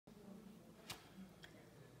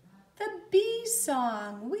The B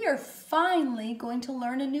song. We are finally going to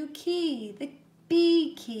learn a new key, the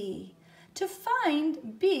B key. To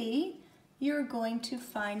find B, you're going to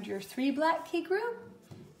find your 3 black key group,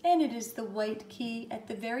 and it is the white key at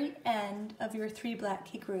the very end of your 3 black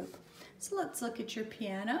key group. So let's look at your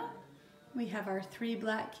piano. We have our 3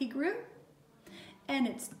 black key group, and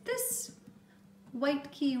it's this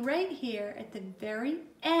white key right here at the very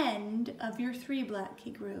end of your 3 black key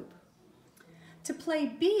group. To play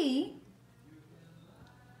B,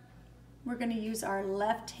 we're going to use our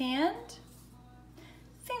left hand,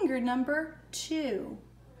 finger number 2.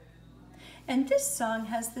 And this song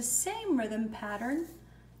has the same rhythm pattern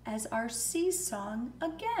as our C song,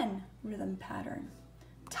 again, rhythm pattern.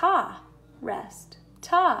 Ta, rest,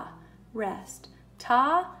 ta, rest,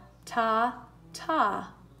 ta, ta,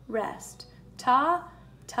 ta, rest, ta,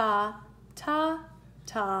 ta, ta,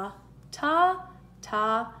 ta, ta,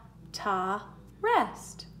 ta, ta,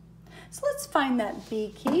 rest. So let's find that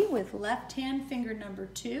B key with left hand finger number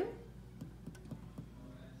 2.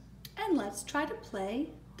 And let's try to play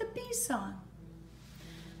the B song.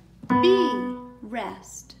 B,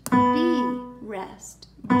 rest, B, rest,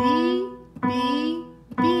 B, B,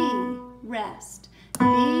 B, rest,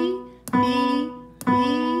 B, B,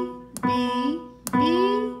 B, B,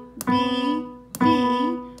 B, B,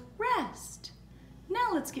 B, rest. Now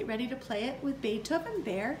let's get ready to play it with Beethoven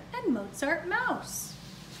Bear and Mozart Mouse.